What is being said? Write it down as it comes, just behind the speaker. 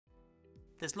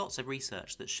There's lots of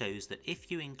research that shows that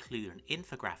if you include an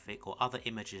infographic or other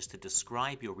images to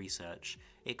describe your research,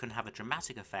 it can have a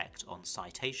dramatic effect on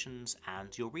citations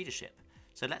and your readership.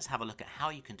 So let's have a look at how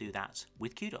you can do that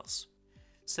with Kudos.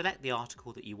 Select the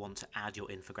article that you want to add your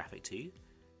infographic to,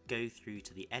 go through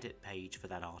to the edit page for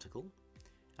that article,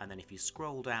 and then if you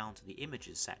scroll down to the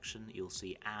images section, you'll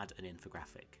see add an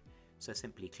infographic. So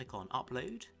simply click on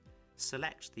upload,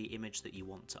 select the image that you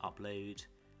want to upload,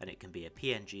 and it can be a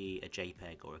PNG, a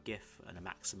JPEG or a GIF, and a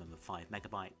maximum of 5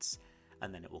 megabytes,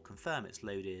 and then it will confirm it's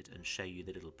loaded and show you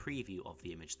the little preview of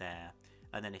the image there.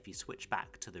 And then if you switch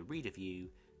back to the reader view,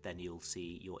 then you'll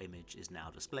see your image is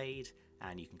now displayed,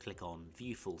 and you can click on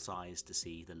view full size to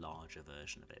see the larger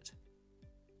version of it.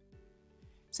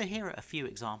 So here are a few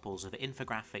examples of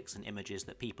infographics and images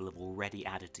that people have already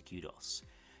added to Kudos.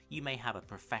 You may have a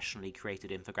professionally created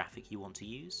infographic you want to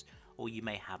use, or you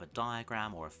may have a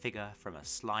diagram or a figure from a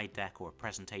slide deck or a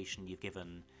presentation you've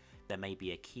given. There may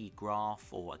be a key graph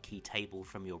or a key table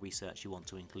from your research you want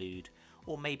to include,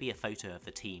 or maybe a photo of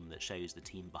the team that shows the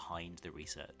team behind the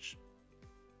research.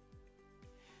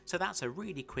 So that's a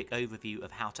really quick overview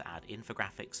of how to add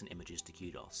infographics and images to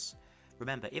Kudos.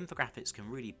 Remember, infographics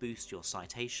can really boost your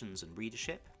citations and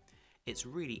readership. It's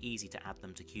really easy to add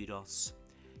them to Kudos.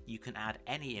 You can add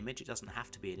any image, it doesn't have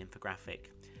to be an infographic.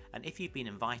 And if you've been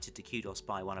invited to Kudos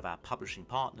by one of our publishing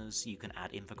partners, you can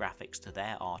add infographics to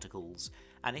their articles.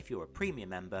 And if you're a premium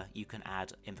member, you can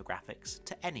add infographics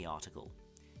to any article.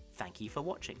 Thank you for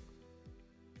watching.